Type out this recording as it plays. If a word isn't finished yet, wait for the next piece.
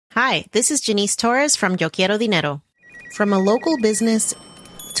Hi, this is Janice Torres from Yo Quiero Dinero. From a local business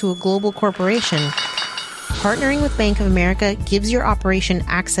to a global corporation, partnering with Bank of America gives your operation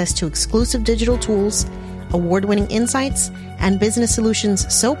access to exclusive digital tools, award-winning insights, and business solutions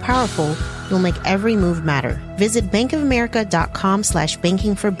so powerful you'll make every move matter. Visit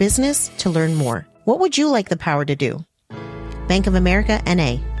bankofamerica.com/banking for business to learn more. What would you like the power to do? Bank of America,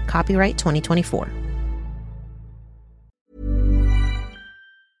 N.A. Copyright 2024.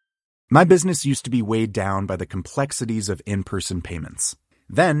 My business used to be weighed down by the complexities of in-person payments.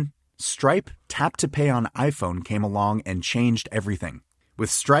 Then, Stripe Tap to Pay on iPhone came along and changed everything.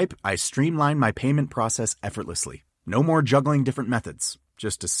 With Stripe, I streamlined my payment process effortlessly. No more juggling different methods.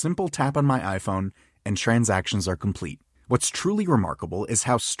 Just a simple tap on my iPhone and transactions are complete. What's truly remarkable is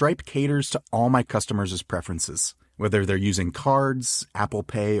how Stripe caters to all my customers' preferences. Whether they're using cards, Apple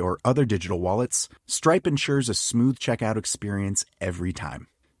Pay, or other digital wallets, Stripe ensures a smooth checkout experience every time.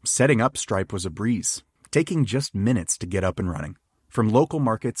 Setting up Stripe was a breeze, taking just minutes to get up and running. From local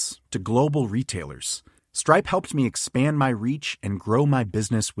markets to global retailers, Stripe helped me expand my reach and grow my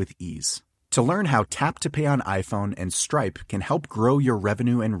business with ease. To learn how Tap to Pay on iPhone and Stripe can help grow your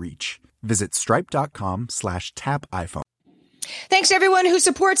revenue and reach, visit stripe.com/tapiphone. Thanks to everyone who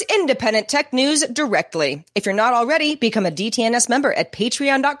supports independent tech news directly. If you're not already, become a DTNS member at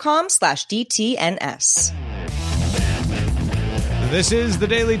patreon.com/DTNS. This is the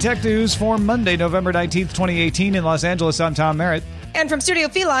Daily Tech News for Monday, November 19th, 2018 in Los Angeles. I'm Tom Merritt. And from Studio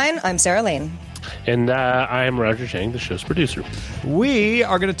Feline, I'm Sarah Lane. And I am Roger Chang, the show's producer. We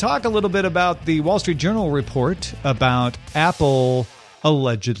are going to talk a little bit about the Wall Street Journal report about Apple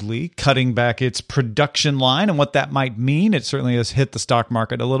allegedly cutting back its production line and what that might mean. It certainly has hit the stock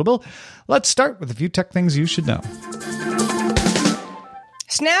market a little bit. Let's start with a few tech things you should know.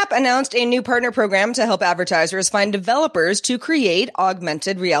 Snap announced a new partner program to help advertisers find developers to create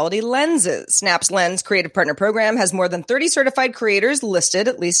augmented reality lenses. Snap's Lens Creative Partner Program has more than 30 certified creators listed,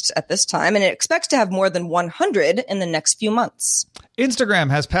 at least at this time, and it expects to have more than 100 in the next few months.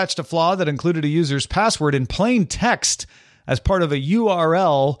 Instagram has patched a flaw that included a user's password in plain text as part of a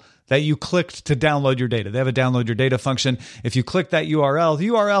URL that you clicked to download your data. They have a download your data function. If you click that URL, the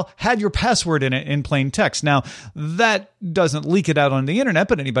URL had your password in it in plain text. Now, that doesn't leak it out on the internet,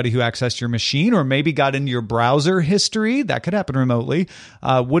 but anybody who accessed your machine or maybe got into your browser history, that could happen remotely,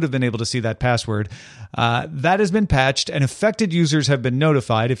 would have been able to see that password. That has been patched, and affected users have been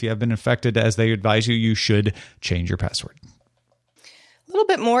notified. If you have been infected, as they advise you, you should change your password. A little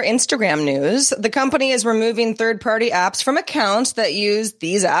bit more Instagram news. The company is removing third-party apps from accounts that use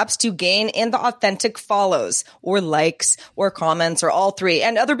these apps to gain in the authentic follows or likes or comments or all three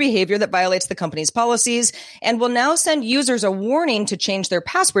and other behavior that violates the company's policies, and will now send users a warning to change their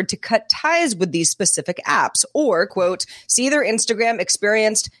password to cut ties with these specific apps or, quote, see their Instagram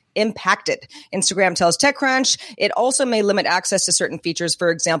experience impacted. Instagram tells TechCrunch it also may limit access to certain features,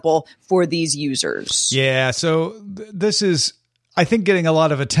 for example, for these users. Yeah, so this is, I think, getting a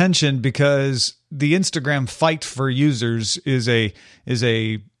lot of attention because the Instagram fight for users is a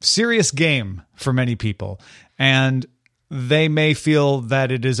serious game for many people. And they may feel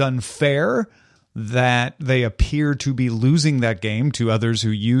that it is unfair that they appear to be losing that game to others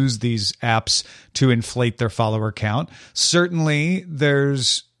who use these apps to inflate their follower count. Certainly,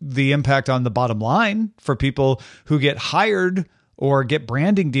 there's the impact on the bottom line for people who get hired or get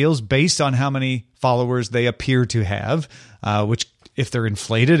branding deals based on how many followers they appear to have, which, if they're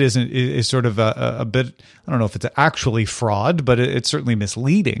inflated, is sort of a bit, I don't know if it's actually fraud, but it's certainly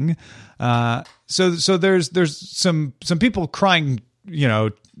misleading. So there's some people crying,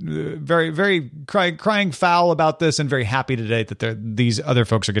 very crying foul about this, and very happy today that these other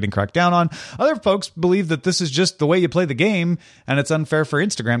folks are getting cracked down on. Other folks believe that this is just the way you play the game, and it's unfair for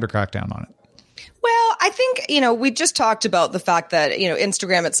Instagram to crack down on it. Well, I think, we just talked about the fact that,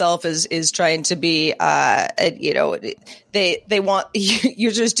 Instagram itself is trying to be, they want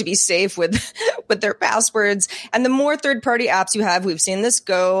users to be safe with their passwords. And the more third-party apps you have, we've seen this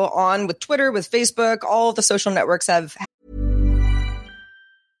go on with Twitter, with Facebook, all of the social networks have.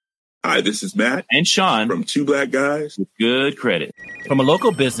 Hi, this is Matt and Sean from Two Black Guys with Good Credit. From a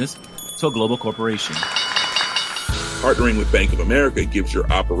local business to a global corporation, partnering with Bank of America gives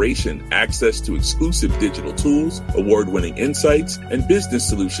your operation access to exclusive digital tools, award-winning insights, and business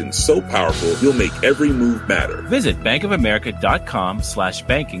solutions so powerful you'll make every move matter. Visit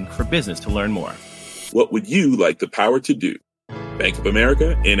bankofamerica.com/banking for business to learn more. What would you like the power to do? Bank of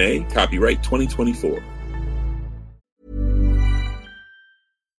America, N.A., copyright 2024.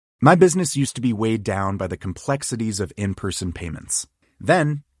 My business used to be weighed down by the complexities of in-person payments.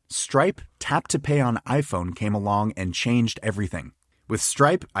 Then, Stripe Tap to Pay on iPhone came along and changed everything. With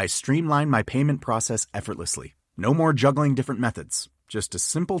Stripe, I streamline my payment process effortlessly. No more juggling different methods. Just a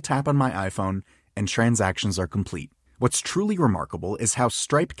simple tap on my iPhone and transactions are complete. What's truly remarkable is how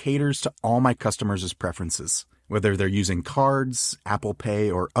Stripe caters to all my customers' preferences. Whether they're using cards, Apple Pay,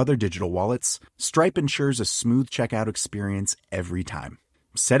 or other digital wallets, Stripe ensures a smooth checkout experience every time.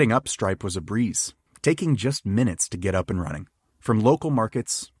 Setting up Stripe was a breeze, taking just minutes to get up and running. From local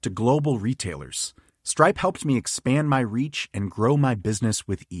markets to global retailers, Stripe helped me expand my reach and grow my business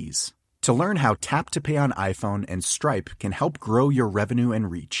with ease. To learn how Tap to Pay on iPhone and Stripe can help grow your revenue and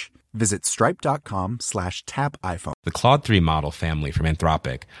reach, visit stripe.com/tapiphone. The Claude 3 model family from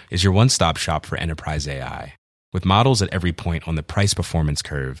Anthropic is your one-stop shop for enterprise AI. With models at every point on the price-performance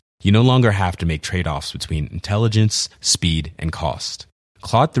curve, you no longer have to make trade-offs between intelligence, speed, and cost.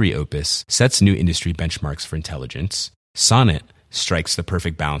 Claude 3 Opus sets new industry benchmarks for intelligence. Sonnet strikes the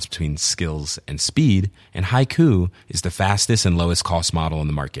perfect balance between skills and speed, and Haiku is the fastest and lowest cost model in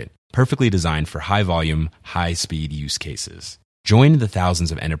the market, perfectly designed for high-volume, high-speed use cases. Join the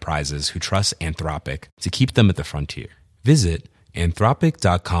thousands of enterprises who trust Anthropic to keep them at the frontier. Visit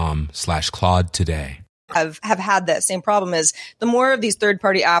anthropic.com/Claude today. Have had that same problem is the more of these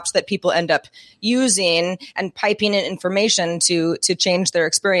third-party apps that people end up using and piping in information to change their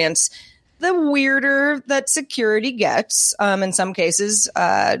experience, the weirder that security gets. In some cases,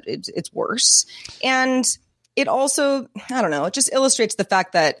 it's worse. And it also, I don't know, it just illustrates the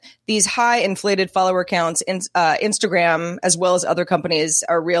fact that these high inflated follower counts in Instagram, as well as other companies,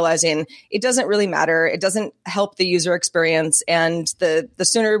 are realizing it doesn't really matter. It doesn't help the user experience. And the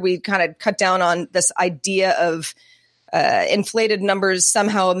sooner we kind of cut down on this idea of inflated numbers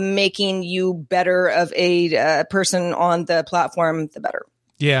somehow making you better of a person on the platform, the better.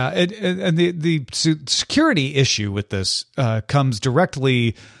 Yeah, and the security issue with this comes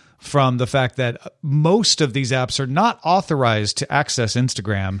directly from the fact that most of these apps are not authorized to access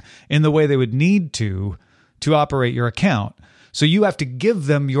Instagram in the way they would need to operate your account. So you have to give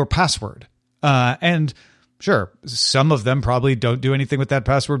them your password. And sure, some of them probably don't do anything with that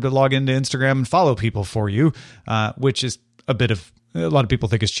password but log into Instagram and follow people for you, which is a lot of people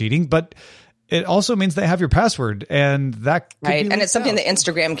think is cheating, but it also means they have your password, and that could right. be And it's something out. that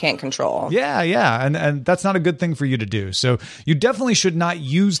Instagram can't control. Yeah. And that's not a good thing for you to do. So you definitely should not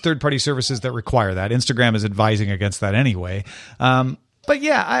use third-party services that require that. Instagram is advising against that anyway. But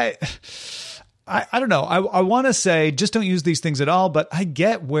yeah, I don't know. I want to say just don't use these things at all, but I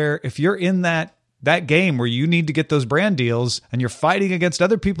get where if you're in that game where you need to get those brand deals and you're fighting against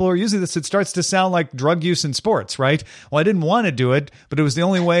other people who are using this, it starts to sound like drug use in sports, right? Well, I didn't want to do it, but it was the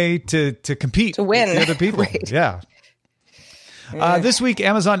only way to compete to win with the other people. Right. Yeah. This week,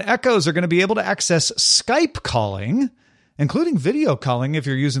 Amazon Echoes are going to be able to access Skype calling, including video calling if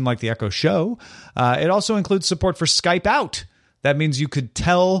you're using like the Echo Show. It also includes support for Skype Out. That means you could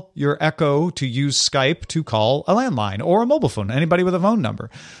tell your Echo to use Skype to call a landline or a mobile phone, anybody with a phone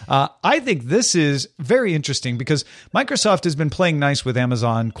number. I think this is very interesting because Microsoft has been playing nice with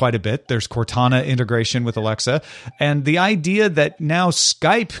Amazon quite a bit. There's Cortana integration with Alexa. And the idea that now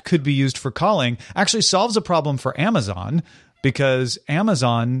Skype could be used for calling actually solves a problem for Amazon because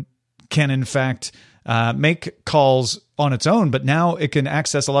Amazon can, in fact, make calls on its own, but now it can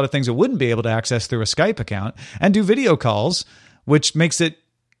access a lot of things it wouldn't be able to access through a Skype account and do video calls, which makes it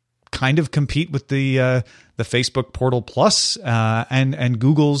kind of compete with the Facebook Portal Plus and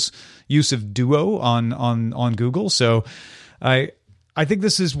Google's use of Duo on Google. So I think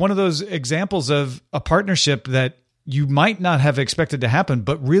this is one of those examples of a partnership that you might not have expected to happen,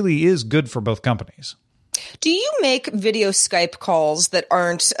 but really is good for both companies. Do you make video Skype calls that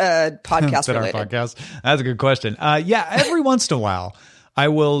aren't podcast related? Aren't podcasts? That's a good question. Yeah, every once in a while, I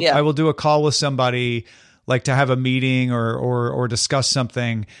will do a call with somebody, like to have a meeting or discuss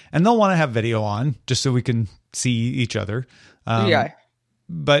something, and they'll want to have video on just so we can see each other.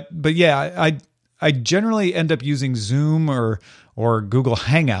 But yeah, I generally end up using Zoom or Google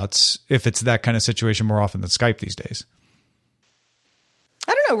Hangouts if it's that kind of situation more often than Skype these days.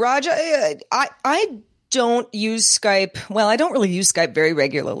 I don't know, Raj. I don't use Skype. Well, I don't really use Skype very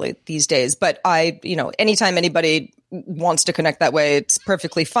regularly these days, but anytime anybody wants to connect that way, it's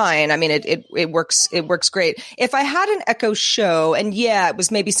perfectly fine. I mean, it works great. If I had an Echo Show, and yeah, it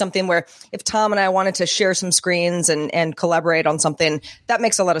was maybe something where if Tom and I wanted to share some screens and collaborate on something, that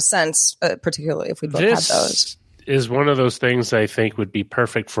makes a lot of sense, particularly if we both had those. Is one of those things I think would be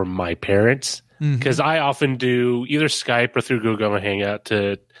perfect for my parents, because I often do either Skype or through Google Hangout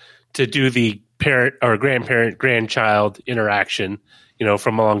to do the parent or grandparent grandchild interaction,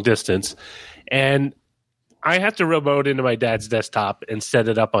 from a long distance, and I have to remote into my dad's desktop and set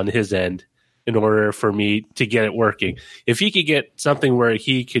it up on his end in order for me to get it working. If he could get something where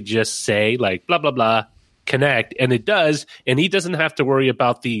he could just say like blah blah blah connect, and it does, and he doesn't have to worry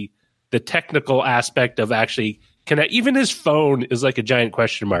about the technical aspect of actually connect. Even his phone is like a giant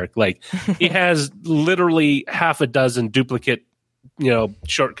question mark. Like he has literally half a dozen duplicate,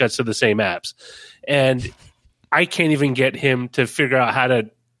 shortcuts to the same apps, and I can't even get him to figure out how to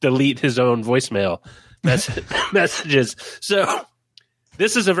delete his own voicemail messages. So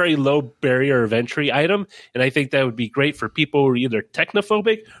this is a very low barrier of entry item, and I think that would be great for people who are either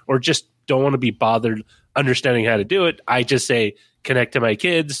technophobic or just don't want to be bothered understanding how to do it. I just say connect to my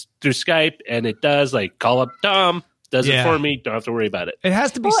kids through Skype, and it does. Like call up Tom, does it for me. Don't have to worry about it. It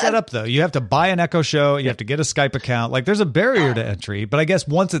has to be set up though. You have to buy an Echo Show. You have to get a Skype account. Like there's a barrier to entry, but I guess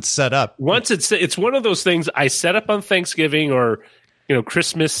once it's set up, it's one of those things I set up on Thanksgiving or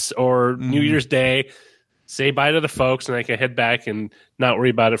Christmas or New Year's Day. Say bye to the folks, and I can head back and not worry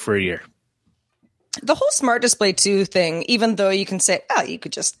about it for a year. The whole Smart Display 2 thing, even though you can say, you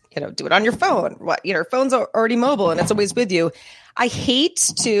could just, do it on your phone. Phones are already mobile and it's always with you. I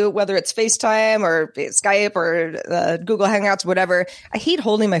hate to, whether it's FaceTime or Skype or Google Hangouts, whatever, I hate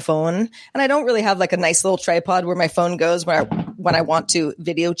holding my phone. And I don't really have like a nice little tripod where my phone goes when I want to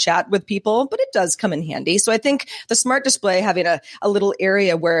video chat with people, but it does come in handy. So I think the Smart Display having a little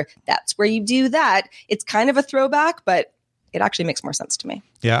area where that's where you do that, it's kind of a throwback, but it actually makes more sense to me.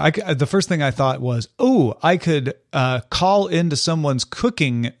 Yeah, the first thing I thought was, I could call into someone's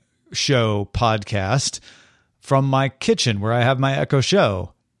cooking show podcast from my kitchen where I have my Echo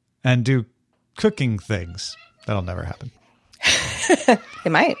Show and do cooking things. That'll never happen.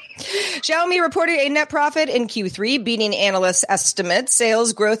 It might. Xiaomi reported a net profit in Q3, beating analysts' estimates.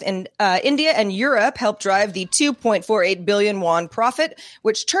 Sales growth in India and Europe helped drive the 2.48 billion won profit,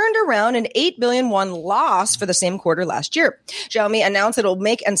 which turned around an 8 billion won loss for the same quarter last year. Xiaomi announced it will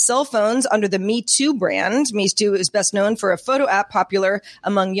make and sell phones under the Mi 2 brand. Mi 2 is best known for a photo app popular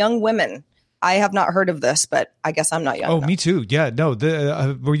among young women. I have not heard of this, but I guess I'm not young enough. Me too. Yeah, no.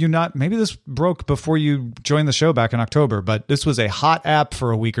 Were you not? Maybe this broke before you joined the show back in October, but this was a hot app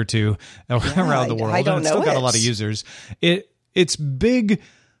for a week or two around the world. I don't and know. Still got a lot of users. Its big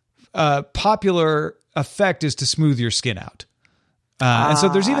popular effect is to smooth your skin out. And so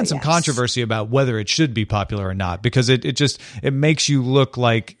there's even some controversy about whether it should be popular or not, because it makes you look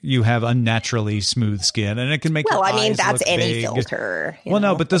like you have unnaturally smooth skin, and it can make your eyes that's look any big. filter.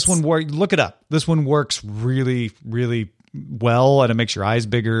 No, but this one look it up. This one works really, really well, and it makes your eyes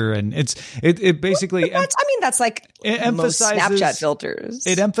bigger, and it basically. That's like most Snapchat filters.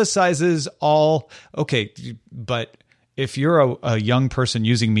 It emphasizes all but. If you're a young person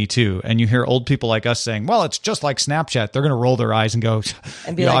using Me Too and you hear old people like us saying, well, it's just like Snapchat, they're going to roll their eyes and go,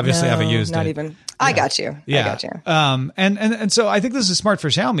 and be you like, obviously haven't used not it. Even. I got you. Yeah. I got you. And so I think this is smart for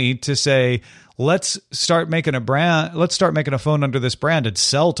Xiaomi to say, let's start making a phone under this brand and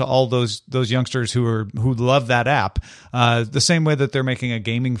sell to all those youngsters who love that app. The same way that they're making a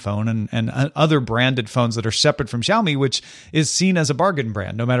gaming phone and other branded phones that are separate from Xiaomi, which is seen as a bargain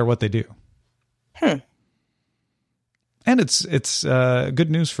brand, no matter what they do. And it's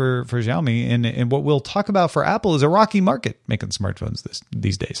good news for Xiaomi. And what we'll talk about for Apple is a rocky market making smartphones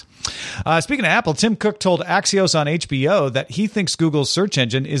these days. Speaking of Apple, Tim Cook told Axios on HBO that he thinks Google's search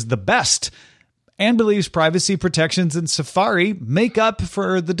engine is the best and believes privacy protections in Safari make up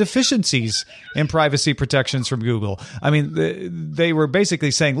for the deficiencies in privacy protections from Google. I mean, they were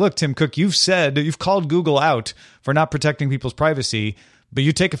basically saying, look, Tim Cook, you've called Google out for not protecting people's privacy, but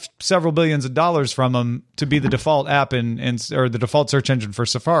you take several billions of dollars from them to be the default app or the default search engine for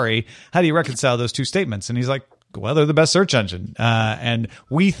Safari. How do you reconcile those two statements? And he's like, well, they're the best search engine. And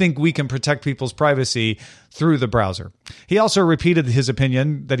we think we can protect people's privacy through the browser. He also repeated his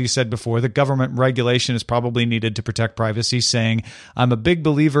opinion that he said before, that government regulation is probably needed to protect privacy, saying, I'm a big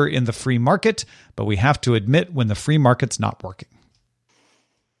believer in the free market, but we have to admit when the free market's not working.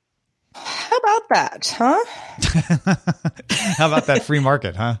 How about that, huh? How about that free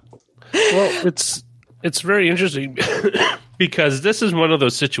market, huh? Well, it's very interesting because this is one of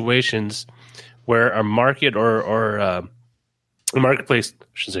those situations where a market or a marketplace, I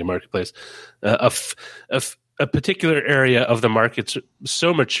shouldn't say marketplace, a particular area of the market's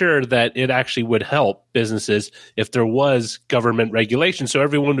so mature that it actually would help businesses if there was government regulation, so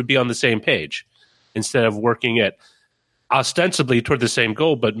everyone would be on the same page instead of working at ostensibly toward the same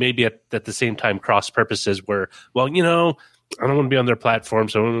goal, but maybe at the same time cross purposes where, well, I don't want to be on their platform,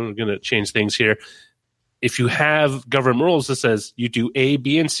 so I'm going to change things here. If you have government rules that says you do A,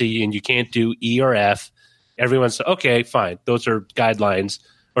 B, and C, and you can't do E or F, everyone's okay, fine. Those are guidelines,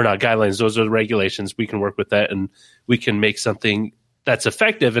 or not guidelines. Those are the regulations. We can work with that, and we can make something that's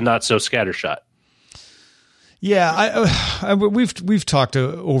effective and not so scattershot. Yeah, we've talked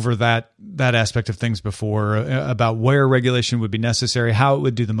over that aspect of things before about where regulation would be necessary, how it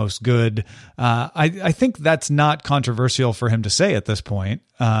would do the most good. I think that's not controversial for him to say at this point.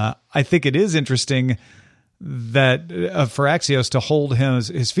 I think it is interesting that for Axios to hold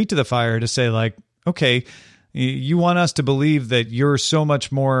his feet to the fire to say, like, okay, you want us to believe that you're so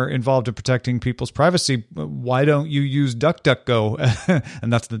much more involved in protecting people's privacy. Why don't you use DuckDuckGo?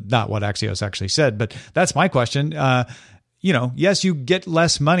 And that's not what Axios actually said, but that's my question. Yes, you get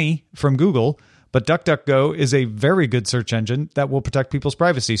less money from Google, but DuckDuckGo is a very good search engine that will protect people's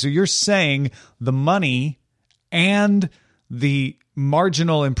privacy. So you're saying the money and the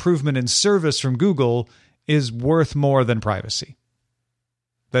marginal improvement in service from Google is worth more than privacy.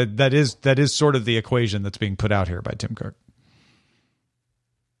 That is sort of the equation that's being put out here by Tim Cook.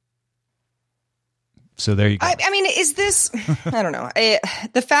 So there you go. I mean, is this, I don't know.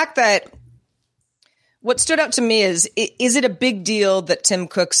 The fact that what stood out to me is it a big deal that Tim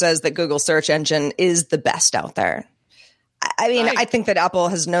Cook says that Google search engine is the best out there? I mean, I think that Apple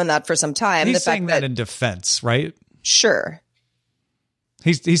has known that for some time. He's saying that in defense, right? Sure.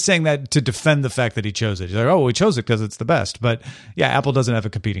 He's saying that to defend the fact that he chose it. He's like, oh, we chose it because it's the best. But yeah, Apple doesn't have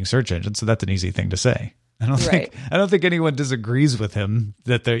a competing search engine, so that's an easy thing to say. I don't think anyone disagrees with him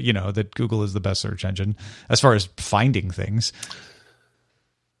that that Google is the best search engine as far as finding things.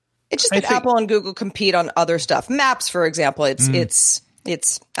 It's just that Apple and Google compete on other stuff. Maps, for example, it's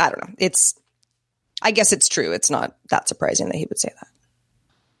I don't know. I guess it's true. It's not that surprising that he would say that.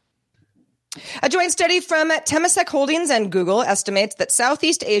 A joint study from Temasek Holdings and Google estimates that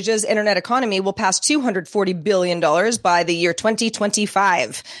Southeast Asia's internet economy will pass $240 billion by the year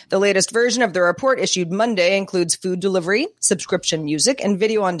 2025. The latest version of the report issued Monday includes food delivery, subscription music, and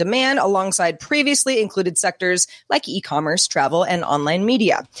video on demand, alongside previously included sectors like e-commerce, travel, and online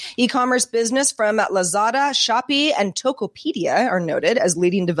media. E-commerce business from Lazada, Shopee, and Tokopedia are noted as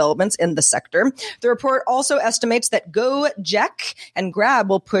leading developments in the sector. The report also estimates that Gojek and Grab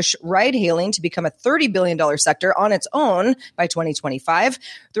will push ride-hailing to become a $30 billion sector on its own by 2025.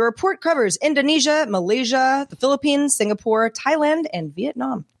 The report covers Indonesia, Malaysia, the Philippines, Singapore, Thailand, and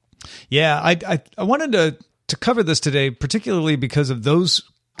Vietnam. Yeah, I wanted to cover this today, particularly because of those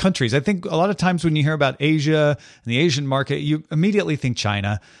countries. I think a lot of times when you hear about Asia and the Asian market, you immediately think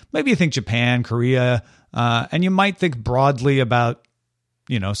China. Maybe you think Japan, Korea, and you might think broadly about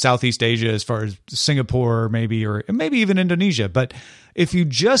Southeast Asia as far as Singapore, maybe, or maybe even Indonesia. But if you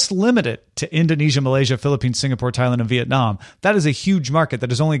just limit it to Indonesia, Malaysia, Philippines, Singapore, Thailand, and Vietnam, that is a huge market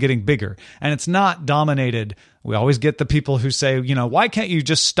that is only getting bigger. And it's not dominated. We always get the people who say, why can't you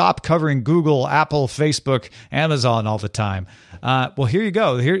just stop covering Google, Apple, Facebook, Amazon all the time? Well, here you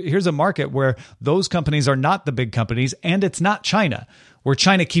go. Here's a market where those companies are not the big companies, and it's not China, where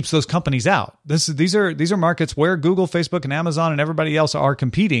China keeps those companies out. These are markets where Google, Facebook, and Amazon and everybody else are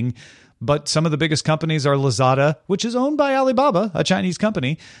competing. But some of the biggest companies are Lazada, which is owned by Alibaba, a Chinese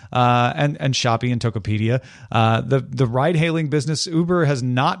company, and Shopee and Tokopedia. The ride-hailing business, Uber has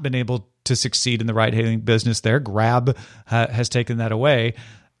not been able to succeed in the ride-hailing business there. Grab has taken that away.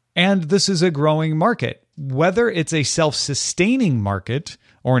 And this is a growing market. Whether it's a self-sustaining market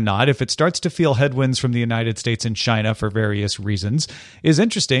or not, if it starts to feel headwinds from the United States and China for various reasons, is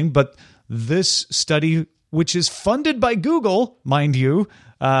interesting. But this study, which is funded by Google, mind you,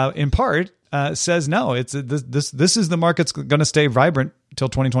 in part, says no. This is the market's going to stay vibrant until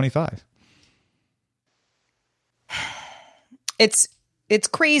 2025. It's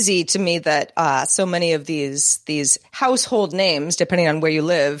crazy to me that so many of these household names, depending on where you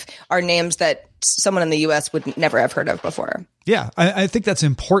live, are names that someone in the U.S. would never have heard of before. Yeah, I think that's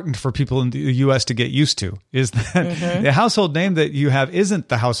important for people in the U.S. to get used to, is that the household name that you have isn't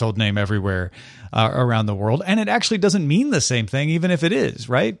the household name everywhere around the world. And it actually doesn't mean the same thing, even if it is,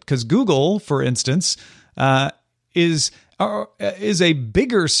 right? Because Google, for instance, is a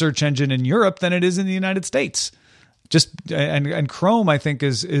bigger search engine in Europe than it is in the United States. And Chrome, I think,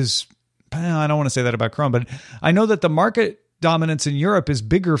 is I don't want to say that about Chrome, but I know that the market dominance in Europe is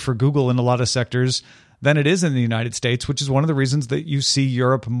bigger for Google in a lot of sectors than it is in the United States, which is one of the reasons that you see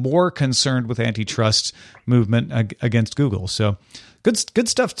Europe more concerned with antitrust movement against Google. So good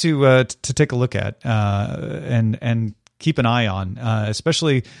stuff to take a look at and keep an eye on,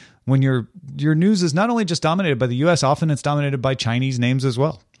 especially when your news is not only just dominated by the U.S., often it's dominated by Chinese names as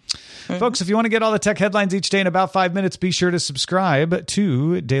well. Folks, if you want to get all the tech headlines each day in about 5 minutes, be sure to subscribe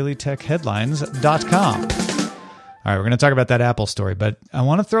to dailytechheadlines.com. All right, we're going to talk about that Apple story, but I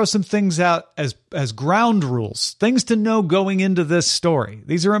want to throw some things out as ground rules, things to know going into this story.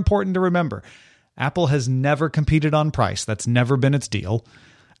 These are important to remember. Apple has never competed on price. That's never been its deal.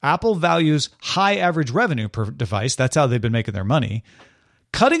 Apple values high average revenue per device. That's how they've been making their money.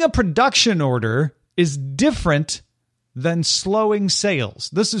 Cutting a production order is different than slowing sales.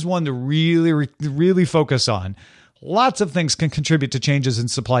 This is one to really focus on. Lots of things can contribute to changes in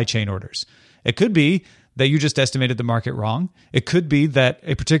supply chain orders. It could be that you just estimated the market wrong. It could be that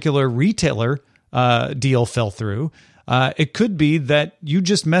a particular retailer deal fell through. It could be that you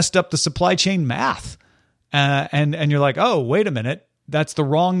just messed up the supply chain math. And you're like, oh, wait a minute. That's the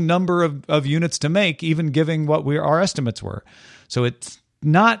wrong number of units to make, even given what our estimates were. So it's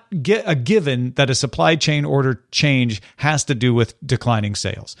not a given that a supply chain order change has to do with declining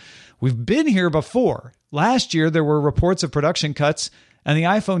sales. We've been here before. Last year, there were reports of production cuts, and the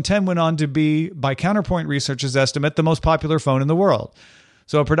iPhone X went on to be, by Counterpoint Research's estimate, the most popular phone in the world.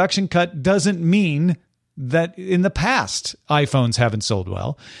 So a production cut doesn't mean that in the past, iPhones haven't sold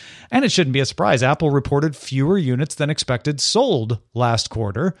well. And it shouldn't be a surprise. Apple reported fewer units than expected sold last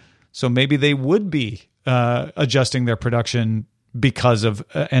quarter. So maybe they would be adjusting their production because of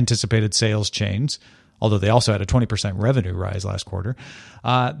anticipated sales change, although they also had a 20% revenue rise last quarter.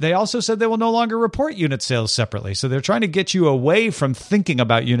 They also said they will no longer report unit sales separately. So they're trying to get you away from thinking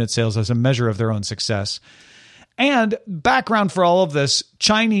about unit sales as a measure of their own success. And background for all of this,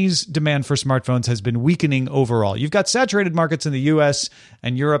 Chinese demand for smartphones has been weakening overall. You've got saturated markets in the US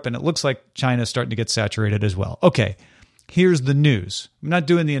and Europe, and it looks like China's starting to get saturated as well. Okay, here's the news. I'm not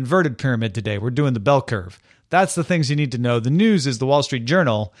doing the inverted pyramid today. We're doing the bell curve. That's the things you need to know. The news is the Wall Street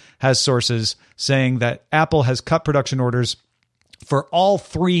Journal has sources saying that Apple has cut production orders for all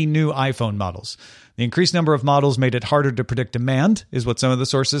 3 new iPhone models. The increased number of models made it harder to predict demand, is what some of the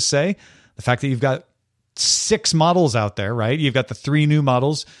sources say. The fact that you've got 6 models out there, right? You've got the 3 new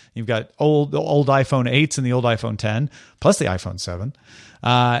models. You've got the old iPhone 8s and the old iPhone 10, plus the iPhone 7.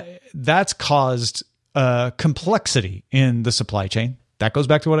 That's caused complexity in the supply chain. That goes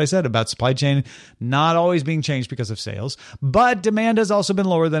back to what I said about supply chain not always being changed because of sales, but demand has also been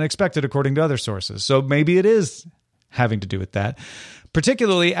lower than expected, according to other sources. So maybe it is having to do with that.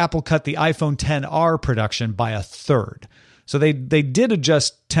 Particularly, Apple cut the iPhone XR production by a third. So they did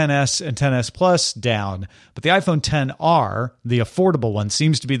adjust XS and XS Plus down, but the iPhone XR, the affordable one,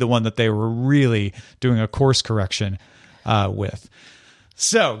 seems to be the one that they were really doing a course correction with.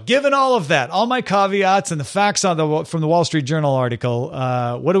 So, given all of that, all my caveats and the facts from the Wall Street Journal article,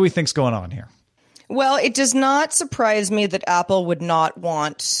 what do we think's going on here? Well, it does not surprise me that Apple would not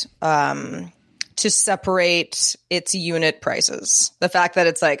want to separate its unit prices. The fact that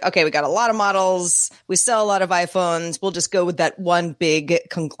it's like, okay, we got a lot of models, we sell a lot of iPhones, we'll just go with that one big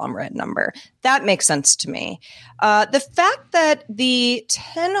conglomerate number. That makes sense to me. The fact that the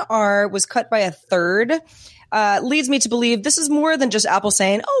XR was cut by a third leads me to believe this is more than just Apple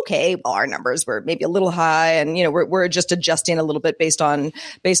saying, okay, well, our numbers were maybe a little high, and we're just adjusting a little bit based on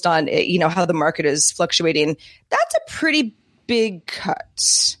how the market is fluctuating. That's a pretty big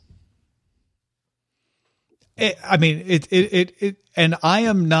cut. And I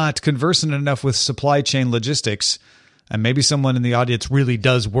am not conversant enough with supply chain logistics, and maybe someone in the audience really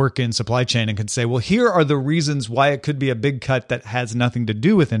does work in supply chain and can say, well, here are the reasons why it could be a big cut that has nothing to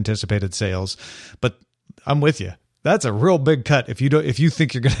do with anticipated sales. But I'm with you. That's a real big cut if you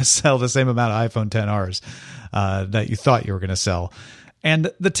think you're going to sell the same amount of iPhone XRs that you thought you were going to sell.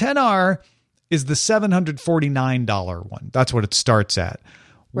 And the XR is the $749 one. That's what it starts at.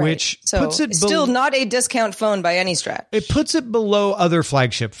 Right. Which so puts it still not a discount phone by any stretch. It puts it below other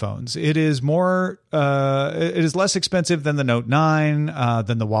flagship phones. It is more. It is less expensive than the Note 9,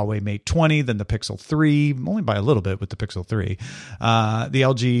 than the Huawei Mate 20, than the Pixel 3, only by a little bit with the Pixel 3, the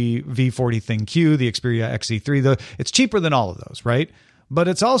LG V40 ThinQ, the Xperia XE3. It's cheaper than all of those, right? But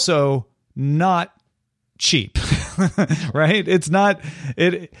it's also not cheap. Right? It's not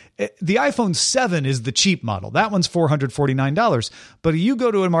the iPhone 7 is the cheap model. That one's $449. But you go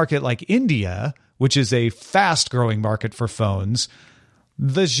to a market like India, which is a fast growing market for phones,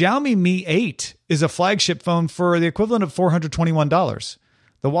 the Xiaomi Mi 8 is a flagship phone for the equivalent of $421.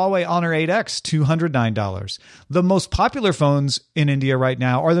 The Huawei Honor 8X, $209. The most popular phones in India right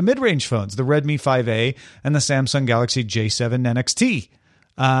now are the mid-range phones, the Redmi 5A and the Samsung Galaxy J7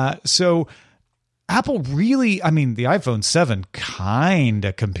 NXT. So Apple really, the iPhone 7 kind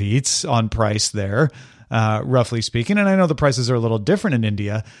of competes on price there, roughly speaking. And I know the prices are a little different in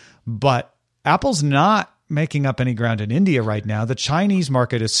India, but Apple's not making up any ground in India right now. The Chinese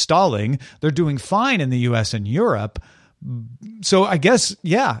market is stalling. They're doing fine in the US and Europe. So I guess,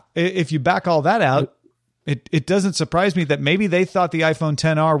 yeah, if you back all that out, it doesn't surprise me that maybe they thought the iPhone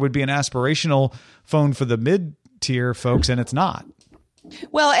XR would be an aspirational phone for the mid-tier folks, and it's not.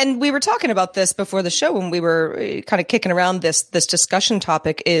 Well, and we were talking about this before the show when we were kind of kicking around this discussion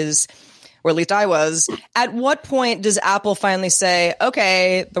topic is, or at least I was, at what point does Apple finally say,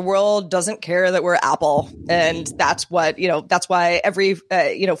 okay, the world doesn't care that we're Apple? And that's what, that's why every,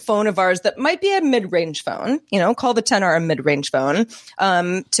 phone of ours that might be a mid-range phone, call the 10R a mid-range phone,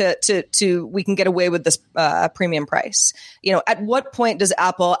 we can get away with this premium price. At what point does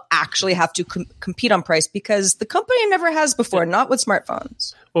Apple actually have to compete on price? Because the company never has before, not with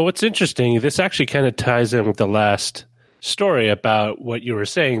smartphones. Well, what's interesting, this actually kind of ties in with the last story about what you were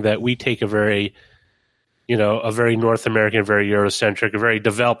saying, that we take a very North American, very Eurocentric, a very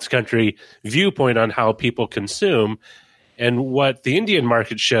developed country viewpoint on how people consume. And what the Indian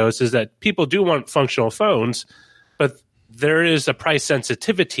market shows is that people do want functional phones, but there is a price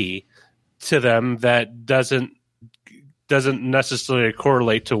sensitivity to them that doesn't necessarily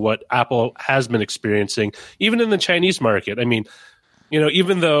correlate to what Apple has been experiencing, even in the Chinese market. I mean,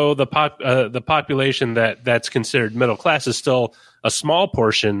 even though the population that's considered middle class is still a small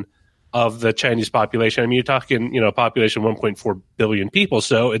portion of the Chinese population. I mean, you're talking, population 1.4 billion people.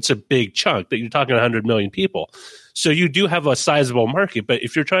 So it's a big chunk that you're talking 100 million people. So you do have a sizable market. But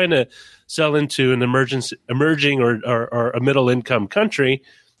if you're trying to sell into an emerging or a middle income country,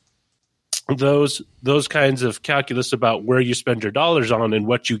 those kinds of calculus about where you spend your dollars on and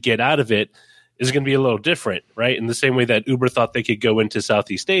what you get out of it is going to be a little different, right? In the same way that Uber thought they could go into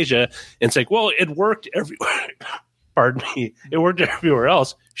Southeast Asia and say, well, it worked everywhere. Pardon me. It worked everywhere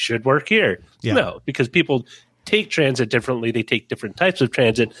else. Should work here. Yeah. No, because people take transit differently. They take different types of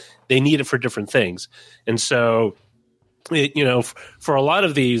transit. They need it for different things. And so, for a lot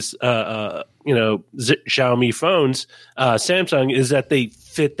of these, Xiaomi phones, Samsung, is that they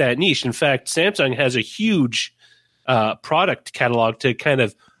fit that niche. In fact, Samsung has a huge product catalog to kind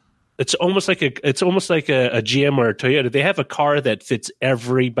of, It's almost like a GM or a Toyota. They have a car that fits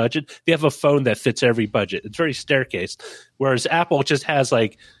every budget. They have a phone that fits every budget. It's very staircase. Whereas Apple just has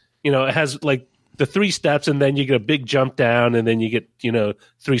it has the 3 steps, and then you get a big jump down, and then you get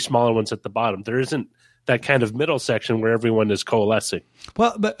 3 smaller ones at the bottom. There isn't that kind of middle section where everyone is coalescing.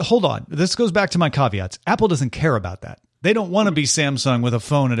 Well, but hold on. This goes back to my caveats. Apple doesn't care about that. They don't want to be Samsung with a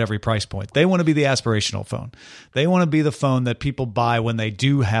phone at every price point. They want to be the aspirational phone. They want to be the phone that people buy when they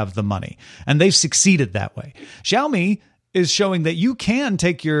do have the money. And they've succeeded that way. Xiaomi is showing that you can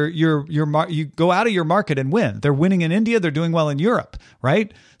take you go out of your market and win. They're winning in India. They're doing well in Europe,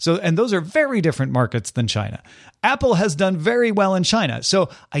 right? So, and those are very different markets than China. Apple has done very well in China. So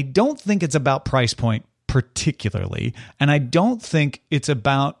I don't think it's about price point particularly. And I don't think it's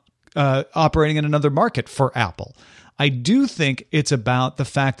about operating in another market for Apple. I do think it's about the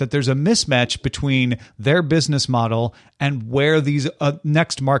fact that there's a mismatch between their business model and where these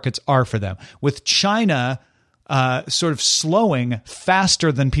next markets are for them. With China sort of slowing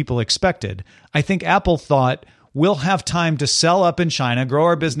faster than people expected, I think Apple thought, we'll have time to sell up in China, grow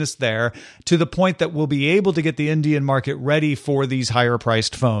our business there to the point that we'll be able to get the Indian market ready for these higher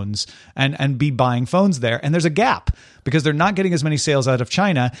priced phones and be buying phones there. And there's a gap because they're not getting as many sales out of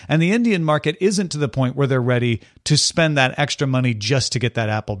China. And the Indian market isn't to the point where they're ready to spend that extra money just to get that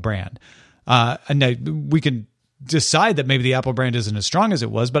Apple brand. And we can decide that maybe the Apple brand isn't as strong as it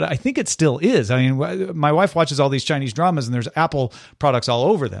was, but I think it still is. I mean, my wife watches all these Chinese dramas and there's Apple products all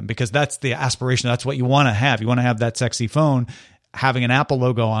over them because that's the aspiration. That's what you want to have. You want to have that sexy phone. Having an Apple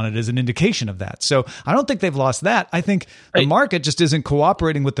logo on it is an indication of that. So I don't think they've lost that. I think the market just isn't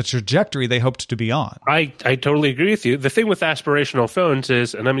cooperating with the trajectory they hoped to be on. I totally agree with you. The thing with aspirational phones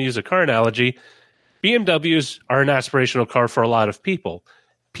is, and I'm going to use a car analogy, BMWs are an aspirational car for a lot of people.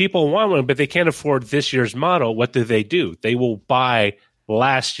 People want one, but they can't afford this year's model. What do? They will buy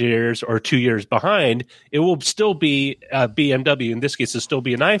last year's or 2 years behind. It will still be a BMW. In this case, it'll still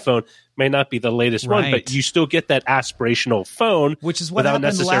be an iPhone. May not be the latest one, but you still get that aspirational phone. Which is what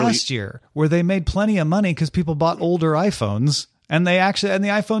happened last year, where they made plenty of money because people bought older iPhones, and the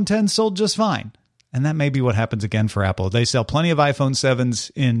iPhone 10 sold just fine. And that may be what happens again for Apple. They sell plenty of iPhone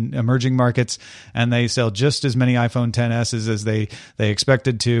 7s in emerging markets, and they sell just as many iPhone 10s as they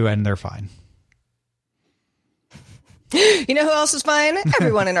expected to, and they're fine. You know who else is fine?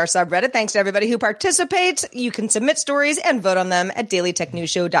 Everyone in our subreddit. Thanks to everybody who participates. You can submit stories and vote on them at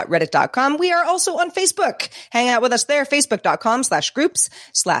dailytechnewsshow.reddit.com. We are also on Facebook. Hang out with us there,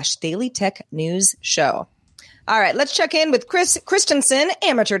 facebook.com/groups/dailytechnewsshow. All right, let's check in with Chris Christensen,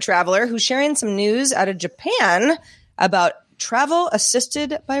 amateur traveler, who's sharing some news out of Japan about travel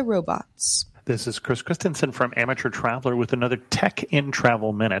assisted by robots. This is Chris Christensen from Amateur Traveler with another Tech in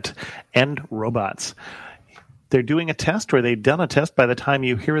Travel Minute and robots. They're doing a test, or they've done a test by the time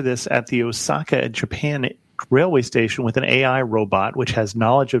you hear this, at the Osaka, Japan railway station with an AI robot which has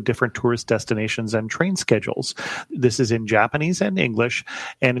knowledge of different tourist destinations and train schedules. This is in Japanese and English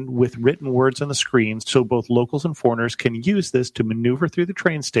and with written words on the screen, so both locals and foreigners can use this to maneuver through the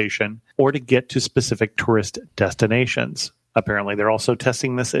train station or to get to specific tourist destinations. Apparently, they're also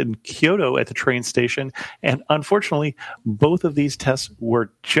testing this in Kyoto at the train station. And unfortunately, both of these tests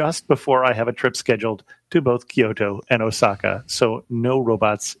were just before I have a trip scheduled to both Kyoto and Osaka. So no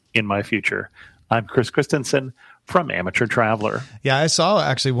robots in my future. I'm Chris Christensen from Amateur Traveler. Yeah, I saw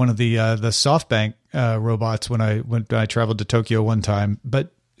actually one of the SoftBank robots when I traveled to Tokyo one time,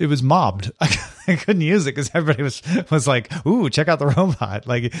 but it was mobbed. I couldn't use it because everybody was like, "Ooh, check out the robot!"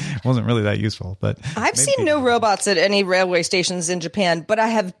 Like it wasn't really that useful. But I've seen no robots at any railway stations in Japan, but I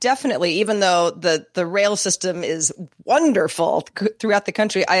have definitely, even though the rail system is wonderful throughout the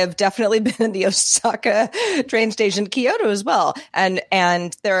country, I have definitely been in the Osaka train station, Kyoto as well, and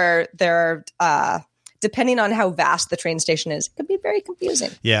there are depending on how vast the train station is, it can be very confusing.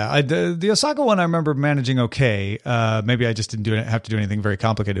 Yeah, the Osaka one I remember managing okay. Maybe I just didn't have to do anything very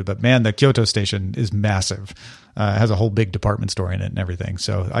complicated. But man, the Kyoto station is massive. It has a whole big department store in it and everything.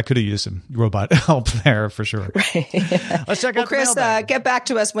 So I could have used some robot help there for sure. Right. Let's check out Chris, get back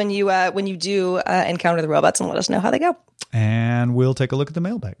to us when you do encounter the robots and let us know how they go. And we'll take a look at the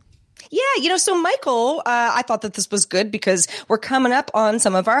mailbag. Yeah, so Michael, I thought that this was good because we're coming up on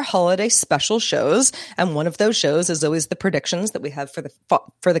some of our holiday special shows, and one of those shows is always the predictions that we have for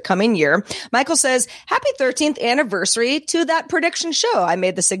the coming year. Michael says, "Happy 13th anniversary to that prediction show. I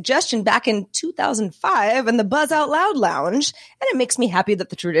made the suggestion back in 2005 in the Buzz Out Loud Lounge, and it makes me happy that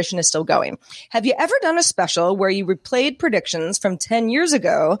the tradition is still going. Have you ever done a special where you replayed predictions from 10 years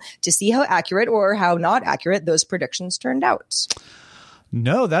ago to see how accurate or how not accurate those predictions turned out?"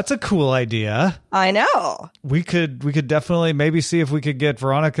 No, that's a cool idea. I know. We could definitely maybe see if we could get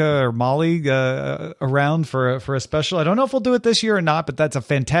Veronica or Molly around for a special. I don't know if we'll do it this year or not, but that's a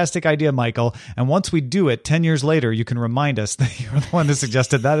fantastic idea, Michael. And once we do it 10 years later, you can remind us that you're the one that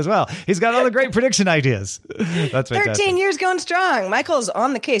suggested that as well. He's got all the great prediction ideas. That's fantastic. 13 years going strong. Michael's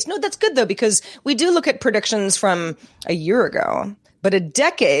on the case. No, that's good though, because we do look at predictions from a year ago, but a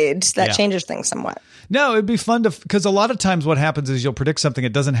decade, that changes things somewhat. No, it'd be fun because a lot of times what happens is you'll predict something.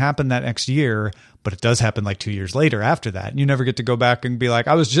 It doesn't happen that next year, but it does happen like 2 years later after that. And you never get to go back and be like,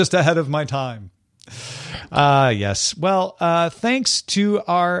 I was just ahead of my time. Yes. Well, thanks to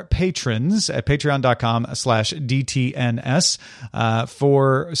our patrons at patreon.com/DTNS,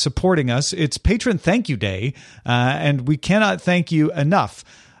 for supporting us. It's Patron Thank You Day. And we cannot thank you enough.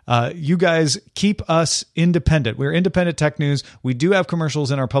 You guys keep us independent. We're independent tech news. We do have commercials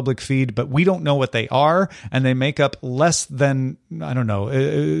in our public feed, but we don't know what they are. And they make up less than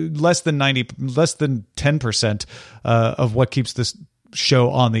 10% of what keeps this show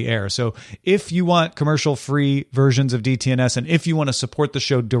on the air. So if you want commercial-free versions of DTNS, and if you want to support the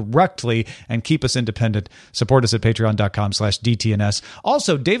show directly and keep us independent, support us at patreon.com/DTNS.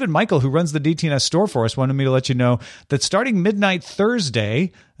 Also, David Michael, who runs the DTNS store for us, wanted me to let you know that starting midnight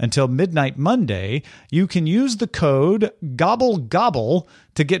Thursday until midnight Monday, you can use the code GOBBLEGOBBLE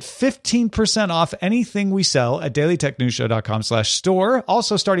to get 15% off anything we sell at dailytechnewsshow.com/store.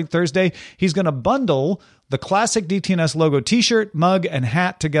 Also, starting Thursday, he's going to bundle the classic DTNS logo t-shirt, mug, and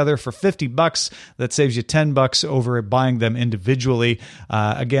hat together for $50. That saves you $10 over buying them individually.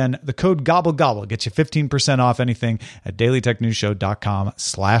 Again, the code GOBBLEGOBBLE gets you 15% off anything at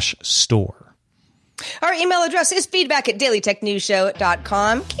dailytechnewsshow.com/store. Our email address is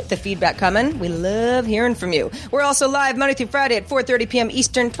feedback@dailytechnewsshow.com. Keep the feedback coming. We love hearing from you. We're also live Monday through Friday at 4:30 p.m.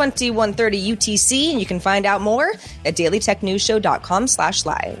 Eastern, 21:30 UTC. And you can find out more at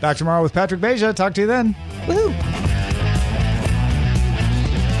dailytechnewsshow.com/live. Back tomorrow with Patrick Beja. Talk to you then. Woohoo!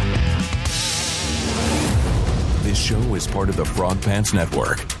 This show is part of the Frog Pants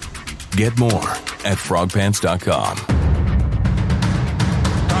Network. Get more at frogpants.com.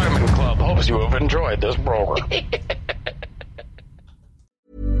 Diamond Club hopes you have enjoyed this program.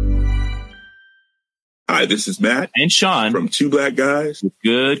 Hi, this is Matt and Sean from Two Black Guys with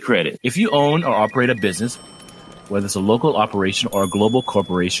Good Credit. If you own or operate a business, whether it's a local operation or a global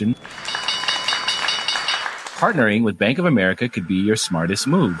corporation, partnering with Bank of America could be your smartest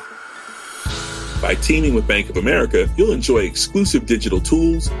move. By teaming with Bank of America, you'll enjoy exclusive digital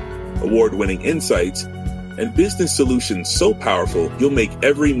tools, award-winning insights, and business solutions so powerful you'll make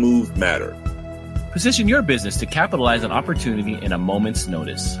every move matter. Position your business to capitalize on opportunity in a moment's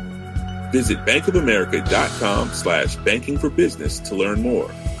notice. Visit bankofamerica.com/banking for business to learn more.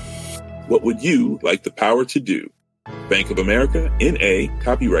 What would you like the power to do? Bank of America, N.A.,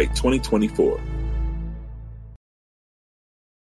 copyright 2024.